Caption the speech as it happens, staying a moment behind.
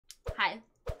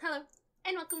Hello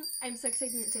and welcome. I'm so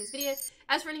excited in today's video.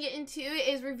 As we're gonna get into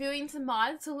is reviewing some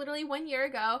mods. So literally 1 year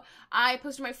ago, I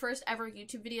posted my first ever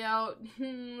YouTube video.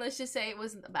 Let's just say it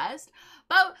wasn't the best,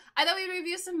 but I thought we'd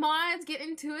review some mods, get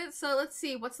into it. So let's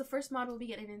see, what's the first mod we'll be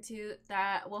getting into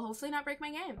that will hopefully not break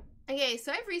my game. Okay,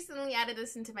 so I've recently added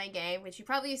this into my game, which you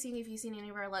probably have seen if you've seen any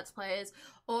of our Let's Plays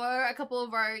or a couple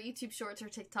of our YouTube Shorts or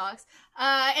TikToks.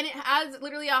 And it has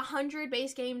literally 100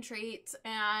 base game traits,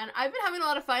 and I've been having a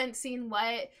lot of fun seeing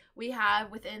what we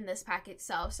have within this pack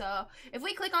itself. So if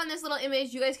we click on this little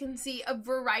image, you guys can see a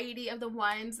variety of the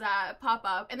ones that pop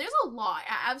up, and there's a lot.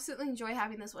 I absolutely enjoy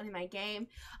having this one in my game.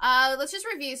 Let's just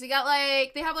review. So we got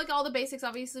they have all the basics.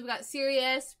 Obviously we got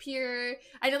serious, pure.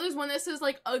 I know there's one that says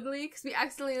ugly because we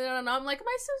accidentally don't know. I'm like,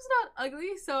 my Sim's not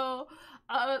ugly, so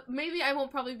maybe I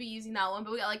won't probably be using that one.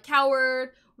 But we got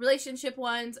coward, relationship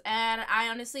ones, and I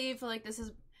honestly feel like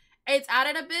it's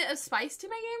added a bit of spice to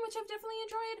my game, which I've definitely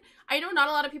enjoyed. I know not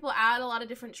a lot of people add a lot of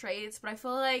different traits, but I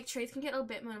feel like traits can get a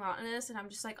bit monotonous, and I'm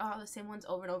just like, oh, the same ones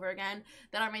over and over again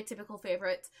that are my typical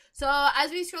favorites. So as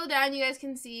we scroll down, you guys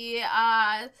can see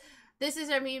this is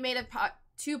made of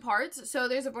two parts. So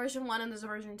there's a version 1 and there's a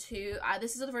version 2.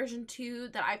 This is the version 2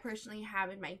 that I personally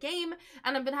have in my game,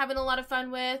 and I've been having a lot of fun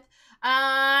with.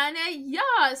 And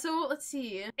yeah, so let's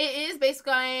see. It is base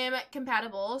game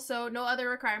compatible, so no other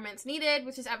requirements needed,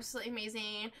 which is absolutely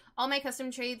amazing. All my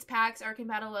custom traits packs are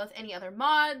compatible with any other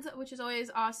mods, which is always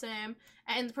awesome,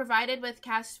 and provided with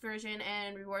cast version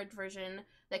and reward version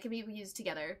that can be used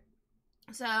together.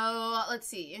 So let's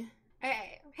see.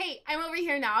 Okay, hey, I'm over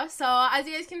here now. So as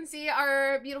you guys can see,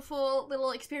 our beautiful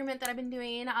little experiment that I've been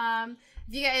doing.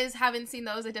 If you guys haven't seen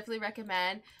those, I definitely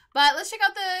recommend. But let's check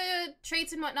out the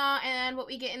traits and whatnot and what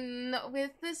we get in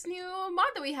with this new mod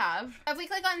that we have. If we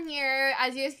click on here,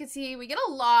 as you guys can see, we get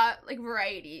a lot,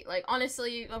 variety.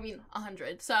 Honestly, I mean,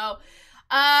 100. So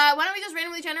why don't we just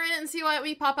randomly generate it and see what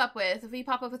we pop up with, if we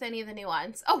pop up with any of the new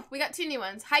ones. Oh, we got 2 new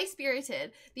ones.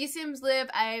 High-spirited. These Sims live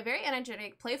a very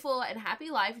energetic, playful, and happy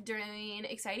life during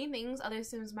exciting things. Other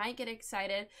Sims might get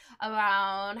excited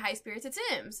around high-spirited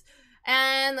Sims.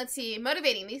 And let's see,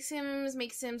 motivating. These Sims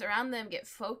make Sims around them get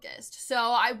focused. So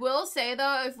I will say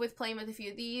though, if with playing with a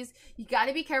few of these, you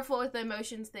gotta be careful with the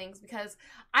emotions things, because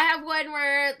I have one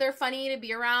where they're funny to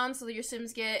be around, so your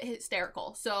Sims get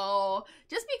hysterical. So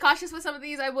just be cautious with some of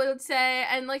these, I would say.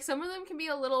 And some of them can be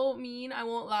a little mean, I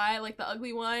won't lie, the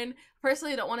ugly one.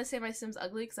 Personally, I don't want to say my Sim's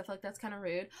ugly because I feel like that's kind of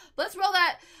rude. But let's roll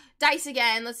that dice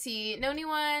again. Let's see, no new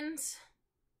ones.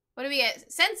 What do we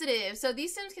get? Sensitive. So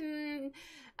these Sims can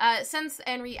sense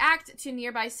and react to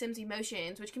nearby Sims'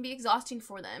 emotions, which can be exhausting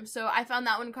for them. So I found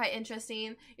that one quite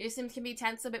interesting. Your Sims can be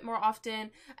tense a bit more often, and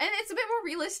it's a bit more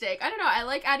realistic. I don't know, I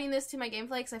like adding this to my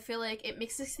gameplay because I feel like it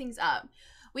mixes things up.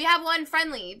 We have one,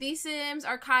 friendly. These Sims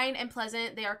are kind and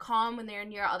pleasant. They are calm when they are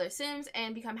near other Sims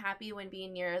and become happy when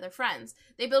being near their friends.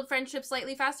 They build friendships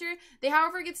slightly faster. They,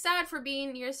 however, get sad for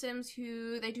being near Sims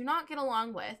who they do not get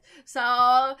along with. So,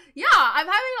 yeah, I'm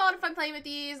having a lot of fun playing with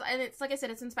these, and it's, like I said,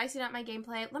 it's been spicing up my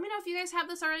gameplay. Let me know if you guys have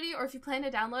this already or if you plan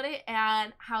to download it,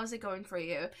 and how's it going for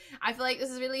you. I feel like this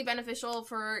is really beneficial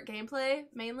for gameplay,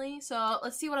 mainly. So,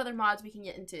 let's see what other mods we can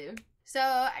get into. So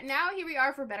now here we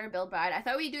are for Better Build Guide. I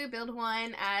thought we'd do a build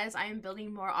one as I am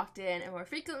building more often and more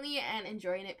frequently and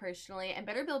enjoying it personally. And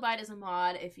Better Build Guide is a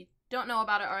mod, if you don't know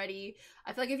about it already.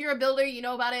 I feel like if you're a builder, you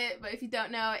know about it, but if you don't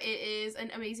know, it is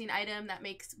an amazing item that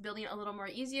makes building a little more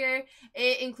easier.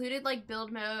 It included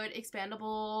build mode,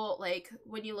 expandable,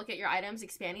 when you look at your items,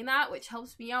 expanding that, which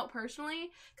helps me out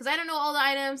personally because I don't know all the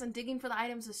items, and digging for the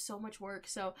items is so much work.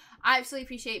 So I absolutely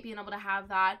appreciate being able to have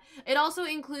that. It also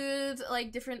includes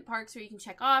different parts where you can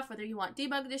check off whether you want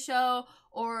debug to show,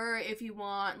 or if you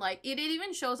want it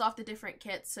even shows off the different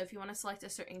kits. So if you want to select a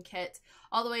certain kit,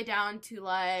 all the way down to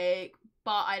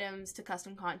bought items to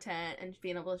custom content and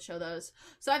being able to show those.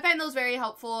 So I find those very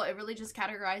helpful. It really just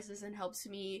categorizes and helps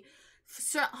me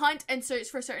hunt and search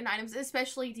for certain items,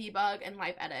 especially debug and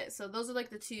live edit. So those are the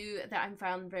 2 that I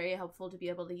found very helpful to be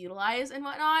able to utilize and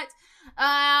whatnot.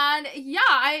 And yeah,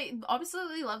 I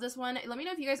absolutely love this one. Let me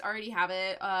know if you guys already have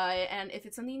it, and if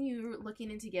it's something you're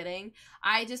looking into getting.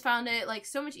 I just found it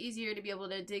so much easier to be able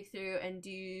to dig through and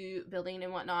do building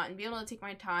and whatnot, and be able to take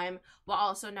my time while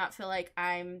also not feel like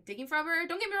I'm digging forever.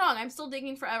 Don't get me wrong, I'm still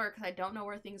digging forever because I don't know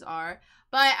where things are,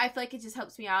 but I feel like it just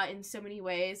helps me out in so many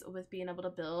ways with being able to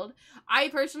build. I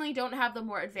personally don't have the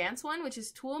more advanced one, which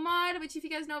is Tool Mod, which if you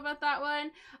guys know about that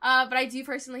one, but I do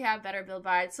personally have better build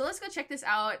vibes. So let's go check this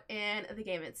out in the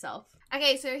game itself.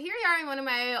 Okay, so here we are in one of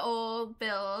my old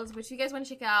builds, which if you guys want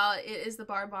to check out, it is the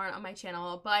Bar Barn on my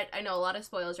channel, but I know a lot of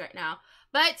spoilers right now.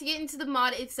 But to get into the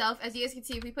mod itself, as you guys can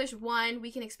see, if we push 1,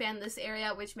 we can expand this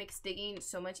area, which makes digging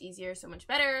so much easier, so much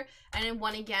better. And then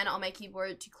 1 again on my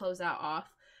keyboard to close that off.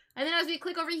 And then as we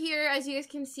click over here, as you guys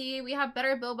can see, we have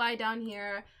better build by down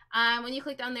here. When you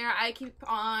click down there, I keep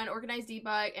on organize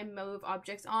debug and move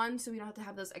objects on, so we don't have to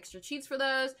have those extra cheats for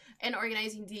those. And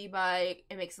organizing debug,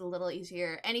 it makes it a little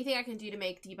easier. Anything I can do to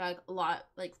make debug a lot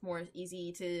like more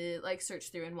easy to like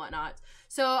search through and whatnot.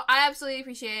 So I absolutely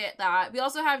appreciate that. We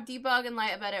also have debug and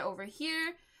light edit over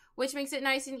here, which makes it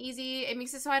nice and easy. It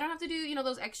makes it so I don't have to do, you know,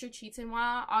 those extra cheats and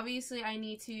whatnot. Obviously, I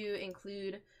need to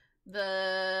include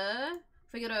the...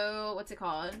 If we go to, what's it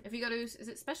called? If we go to, is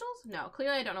it specials? No,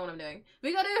 clearly I don't know what I'm doing. If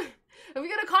we go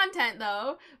to content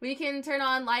though, we can turn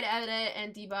on light edit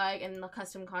and debug and the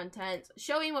custom content,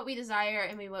 showing what we desire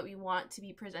and what we want to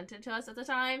be presented to us at the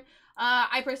time.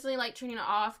 I personally like turning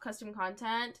off custom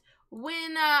content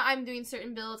when I'm doing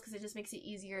certain builds because it just makes it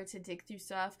easier to dig through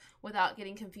stuff without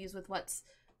getting confused with what's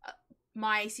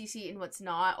my CC and what's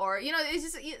not. Or, you know,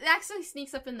 it actually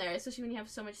sneaks up in there, especially when you have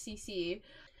so much CC.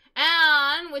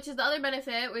 And, which is the other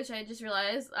benefit, which I just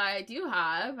realized I do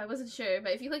have, I wasn't sure,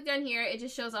 but if you click down here, it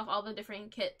just shows off all the different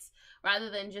kits, rather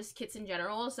than just kits in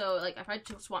general. So, like, if I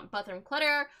just want Bathroom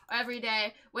Clutter, or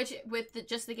Everyday, which, with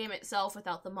just the game itself,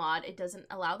 without the mod, it doesn't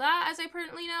allow that, as I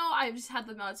currently know. I've just had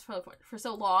the mods for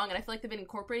so long, and I feel like they've been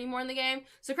incorporating more in the game.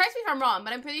 So, correct me if I'm wrong,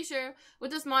 but I'm pretty sure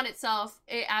with this mod itself,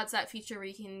 it adds that feature where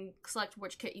you can select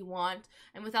which kit you want,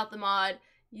 and without the mod,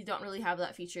 you don't really have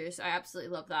that feature, so I absolutely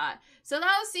love that. So now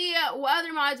let's see what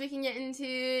other mods we can get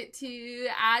into to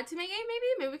add to my game, maybe?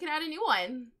 Maybe we can add a new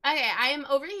one. Okay, I am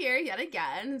over here yet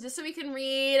again, just so we can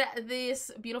read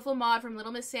this beautiful mod from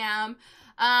Little Miss Sam.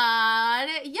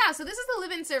 Yeah, so this is the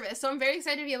live-in service, so I'm very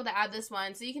excited to be able to add this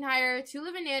one. So you can hire 2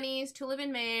 live-in nannies, 2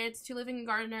 live-in maids, 2 live-in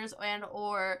gardeners, and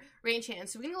or ranch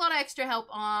hands. So we need a lot of extra help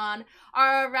on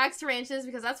our Rags to Ranches,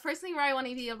 because that's personally where I want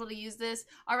to be able to use this.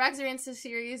 Our Rags to Ranches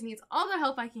series needs all the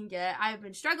help I can get. I've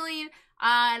been struggling,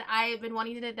 and I've been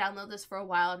wanting to download this for a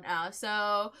while now.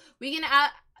 So we can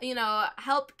add, you know,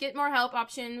 get more help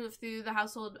option through the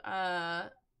household,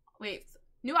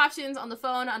 new options on the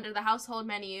phone under the household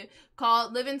menu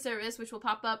called Live-In Service, which will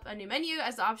pop up a new menu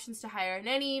as the options to hire a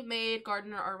nanny, maid,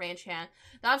 gardener, or ranch hand.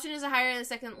 The option is to hire the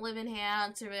second live-in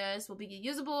hand service will be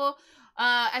usable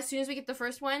as soon as we get the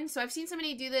first one. So I've seen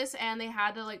somebody do this and they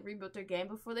had to like reboot their game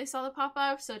before they saw the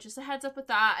pop-up, so just a heads up with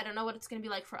that. I don't know what it's going to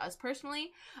be like for us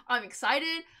personally. I'm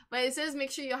excited, but it says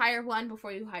make sure you hire 1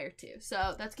 before you hire 2,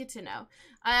 so that's good to know.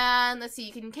 And let's see,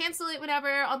 you can cancel it whenever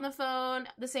on the phone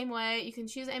the same way. You can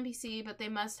choose an NPC, but they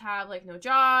must have like no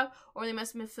job, or they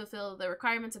must fulfill the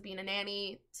requirements of being a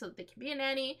nanny so that they can be a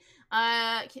nanny.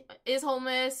 Is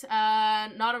homeless,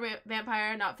 not a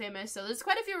vampire, not famous. So there's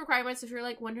quite a few requirements. If you're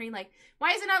like wondering like,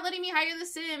 why is it not letting me hire the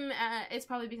sim? It's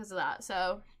probably because of that.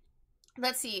 So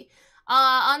let's see.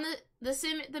 On the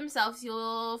sim themselves,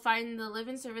 you'll find the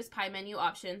live-in service pie menu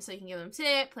option, so you can give them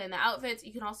tip, plan the outfits.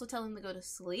 You can also tell them to go to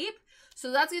sleep.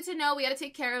 So that's good to know. We gotta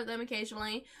take care of them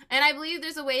occasionally. And I believe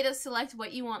there's a way to select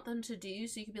what you want them to do.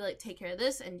 So you could be like, take care of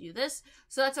this and do this.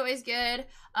 So that's always good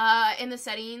in the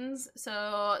settings.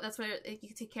 So that's where you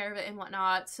can take care of it and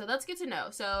whatnot. So that's good to know.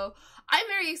 So I'm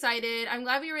very excited. I'm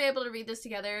glad we were able to read this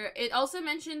together. It also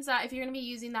mentions that if you're going to be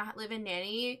using that live-in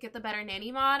nanny, get the Better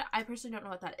Nanny mod. I personally don't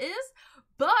know what that is,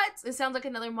 but it sounds like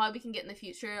another mod we can get in the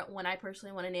future when I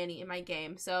personally want a nanny in my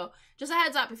game. So just a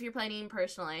heads up if you're planning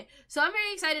personally. So I'm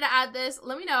very excited to add this.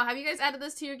 Let me know, have you guys added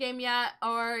this to your game yet?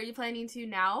 Or are you planning to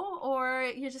now? Or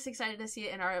you're just excited to see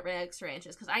it in our Rags to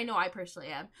Ranches? Because I know I personally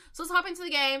am. So let's hop into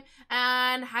the game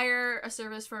and hire a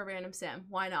service for a random sim.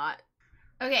 Why not?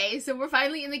 Okay, so we're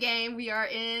finally in the game. We are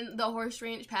in the horse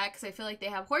ranch pack because I feel like they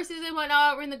have horses and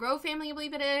whatnot. We're in the Grove family, I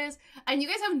believe it is. And you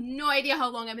guys have no idea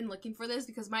how long I've been looking for this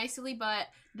because my silly butt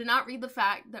did not read the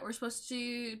fact that we're supposed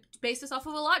to base this off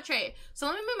of a lot trait. So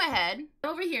let me move my head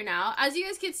over here now. As you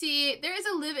guys can see, there is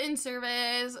a live-in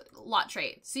service lot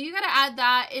trait. So you gotta add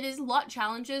that. It is lot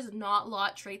challenges, not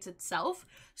lot traits itself.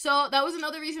 So that was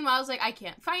another reason why I was like, I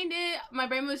can't find it. My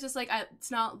brain was just like, it's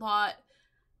not lot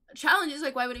challenges,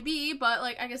 like why would it be? But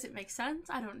like I guess it makes sense.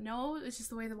 I don't know, it's just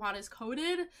the way the mod is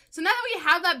coded. So now that we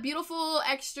have that beautiful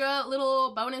extra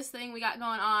little bonus thing we got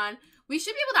going on, we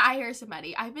should be able to hire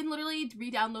somebody. I've been literally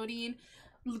re-downloading,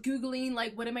 googling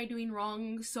like what am I doing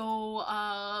wrong,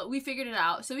 so we figured it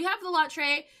out. So we have the lot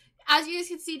trait. As you guys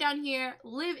can see down here,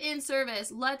 live-in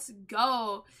service. Let's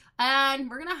go. And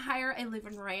we're going to hire a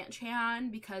live-in ranch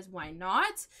hand because why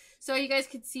not? So you guys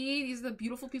can see these are the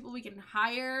beautiful people we can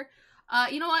hire.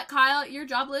 You know what, Kyle? You're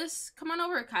jobless. Come on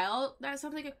over, Kyle. That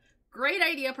sounds like a great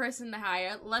idea person to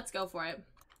hire. Let's go for it.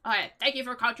 Alright, thank you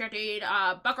for contracting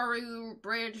Buckaroo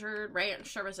Bridge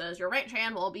Ranch Services. Your ranch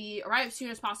hand will arrive as soon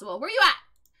as possible. Where you at?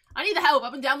 I need the help.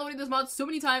 I've been downloading this mod so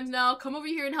many times now. Come over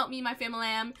here and help me, my family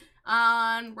lamb.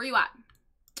 Where you at?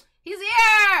 He's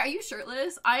here! Are you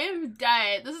shirtless? I am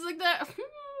dead. This is like the...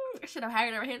 I should have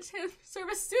hired a ranch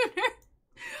service sooner.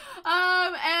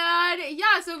 And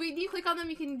yeah, so when you click on them,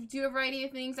 you can do a variety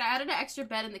of things. I added an extra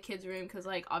bed in the kids' room because,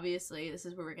 like, obviously, this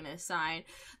is where we're gonna assign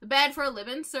the bed for a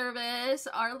live-in service,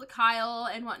 our Kyle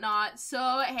and whatnot.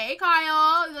 So, hey,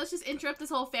 Kyle, let's just interrupt this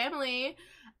whole family.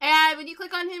 And when you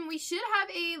click on him, we should have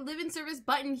a live-in service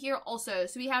button here also.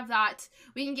 So we have that.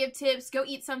 We can give tips, go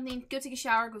eat something, go take a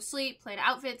shower, go sleep, plan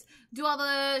outfits, do all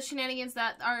the shenanigans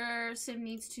that our sim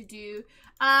needs to do,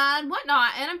 and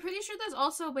whatnot. And I'm pretty sure there's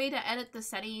also a way to edit the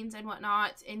settings and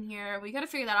whatnot in here. We gotta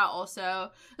figure that out also.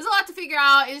 There's a lot to figure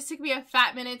out. It just took me a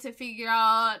fat minute to figure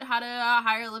out how to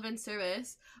hire a live-in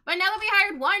service. But now that we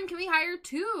hired one, can we hire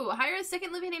two? Hire a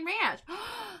second live-in ranch.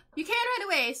 You can right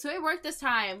away, so it worked this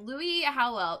time. Louis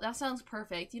Howell. That sounds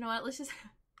perfect. You know what? Let's just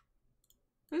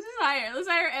hire. Let's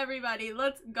hire everybody.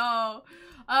 Let's go.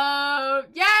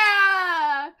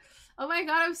 Yeah! Oh my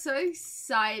god, I'm so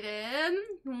excited.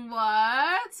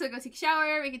 What? So go take a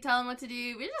shower. We can tell them what to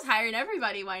do. We're just hiring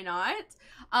everybody. Why not?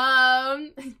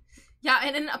 Yeah,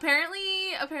 and then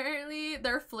apparently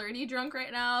they're flirty drunk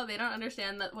right now. They don't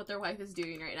understand what their wife is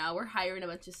doing right now. We're hiring a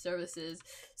bunch of services.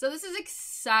 So this is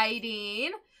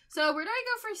exciting. So where do I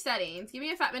go for settings? Give me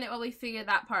a fat minute while we figure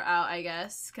that part out, I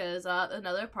guess. Because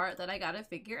another part that I gotta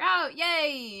figure out.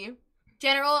 Yay!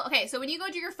 General. Okay, so when you go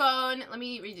to your phone, let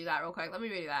me redo that real quick. Let me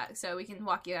redo that so we can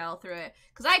walk you all through it.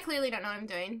 Because I clearly don't know what I'm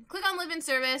doing. Click on live-in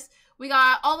service. We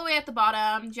got all the way at the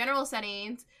bottom, general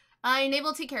settings.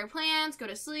 Enable take care of plans, go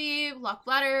to sleep, lock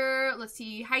bladder, let's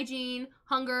see, hygiene,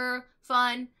 hunger,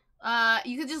 fun.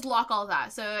 You could just lock all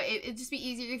that. So it'd just be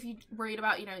easier if you're worried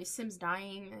about, you know, Sims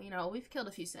dying. You know, we've killed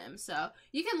a few Sims, so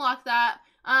you can lock that.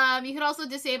 You can also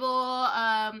disable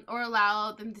or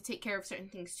allow them to take care of certain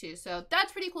things too. So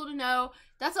that's pretty cool to know.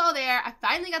 That's all there. I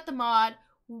finally got the mod.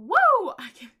 Woo!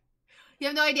 You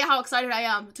have no idea how excited I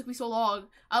am. It took me so long.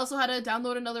 I also had to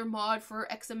download another mod for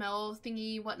XML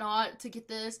thingy whatnot to get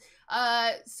this.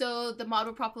 So the mod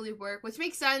will properly work, which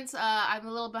makes sense. I'm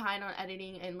a little behind on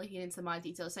editing and looking into mod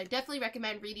details, so I definitely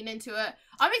recommend reading into it.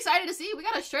 I'm excited to see. We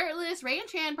got a shirtless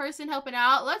ranch hand person helping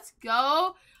out. Let's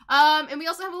go. And we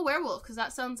also have a werewolf, because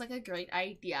that sounds like a great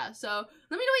idea. So let me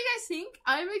know what you guys think.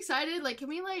 I'm excited. Like,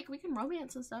 we can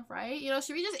romance and stuff, right? You know,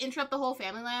 should we just interrupt the whole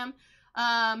family lamb?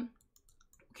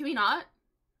 Can we not?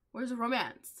 Where's the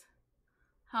romance?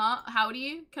 Huh?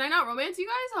 Howdy? Can I not romance you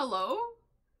guys? Hello?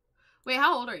 Wait,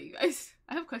 how old are you guys?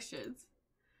 I have questions.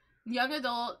 Young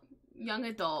adult.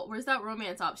 Where's that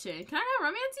romance option? Can I not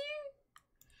romance you?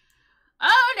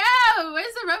 Oh no!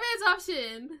 Where's the romance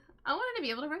option? I wanted to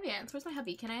be able to romance. Where's my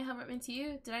hubby? Can I romance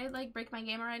you? Did I, like, break my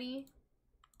game already?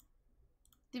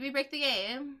 Did we break the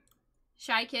game?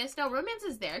 Shy kiss? No, romance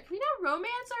is there. Can we not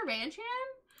romance our ranch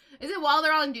hand? Is it while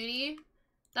they're on duty?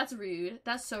 That's rude.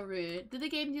 That's so rude. Did the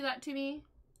game do that to me?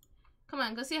 Come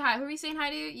on, go say hi. Who are we saying hi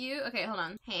to? You? Okay, hold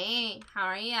on. Hey, how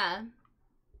are ya?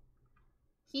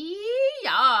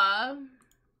 Yeah.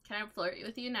 Can I flirt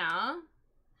with you now?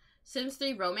 Sims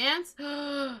 3 romance?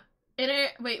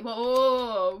 Wait,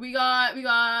 whoa. We got,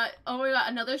 oh my god,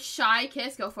 another shy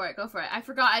kiss. Go for it, go for it. I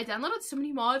forgot, I downloaded so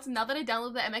many mods, and now that I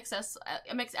downloaded the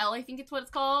MXL, I think it's what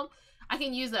it's called, I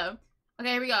can use them.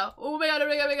 Okay, here we go. Oh my god, oh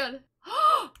my god, oh my god.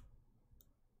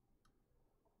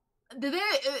 Did they,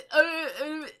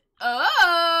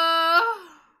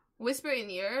 whisper in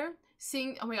the ear,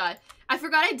 sing, oh my god. I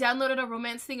forgot I downloaded a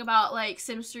romance thing about, like,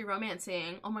 Sims 3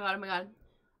 romancing. Oh my god, oh my god.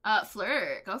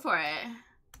 Flirt, go for it.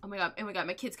 Oh my god,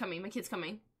 my kid's coming,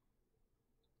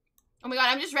 Oh my god,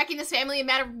 I'm just wrecking this family in a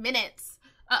matter of minutes.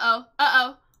 Uh-oh.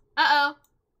 Oh no!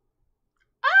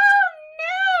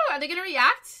 Are they gonna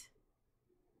react?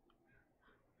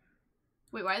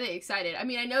 Wait, why are they excited? I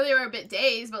mean, I know they were a bit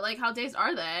dazed, but, like, how dazed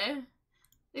are they?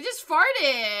 They just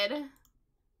farted!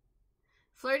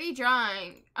 Flirty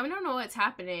drawing. I don't know what's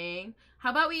happening.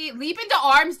 How about we leap into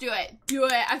arms? Do it. Do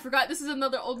it. I forgot this is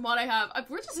another old mod I have.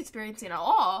 We're just experiencing it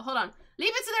all. Hold on.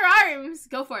 Leap into their arms.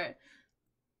 Go for it.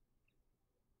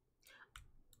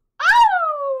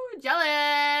 Oh!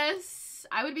 Jealous.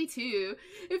 I would be too.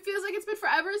 It feels like it's been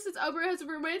forever since Umbra has a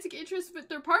romantic interest with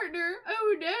their partner.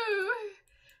 Oh no.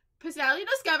 Personality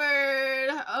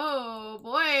discovered. Oh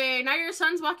boy, now your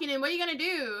son's walking in. What are you gonna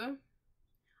do?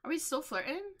 Are we still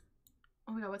flirting?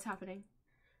 Oh my god, what's happening?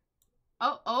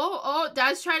 Oh,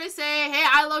 Dad's trying to say, hey,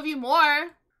 I love you more.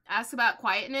 Ask about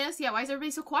quietness. Yeah, why is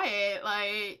everybody so quiet?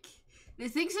 Like,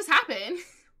 these things just happen.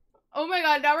 Oh my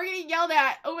god, now we're getting yelled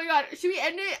at. Oh my god, should we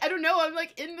end it? I don't know. I'm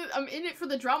like I'm in it for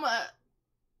the drama.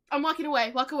 I'm walking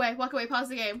away. Walk away. Walk away. Pause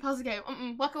the game. Pause the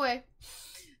game. Walk away.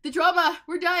 The drama.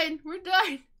 We're done. We're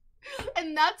done.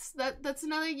 And that's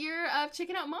another year of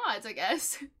checking out mods, I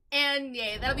guess. And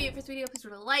yeah, that'll be it for this video. Please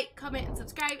remember to like, comment, and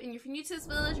subscribe. And if you're new to this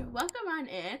village, welcome on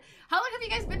in. How long have you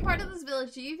guys been part of this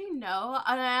village? Do you even know?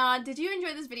 Did you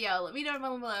enjoy this video? Let me know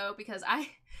down below, because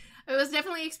it was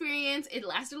definitely an experience. It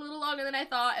lasted a little longer than I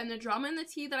thought, and the drama and the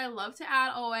tea that I love to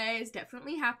add always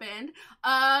definitely happened.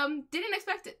 Didn't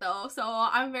expect it though, so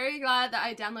I'm very glad that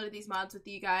I downloaded these mods with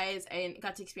you guys and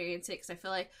got to experience it, because I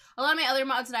feel like a lot of my other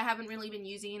mods that I haven't really been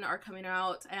using are coming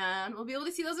out, and we'll be able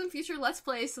to see those in future Let's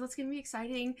Plays, so that's gonna be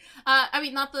exciting. I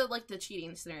mean, not the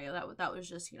cheating scenario, that was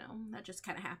just, you know, that just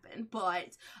kind of happened,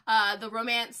 but the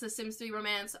romance, the Sims 3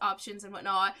 romance options and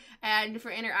whatnot, and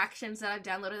different interactions that I've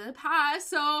downloaded in the past.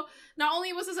 So not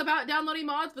only was this about downloading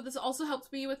mods, but this also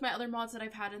helped me with my other mods that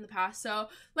I've had in the past. So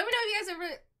let me know if you guys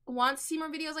ever want to see more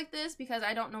videos like this, because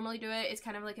I don't normally do it. It's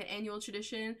kind of like an annual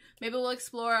tradition. Maybe we'll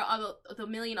explore the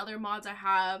million other mods I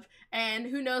have, and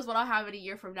who knows what I'll have in a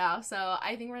year from now. So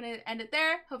I think we're gonna end it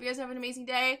there. Hope you guys have an amazing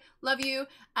day. Love you,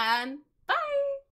 and bye!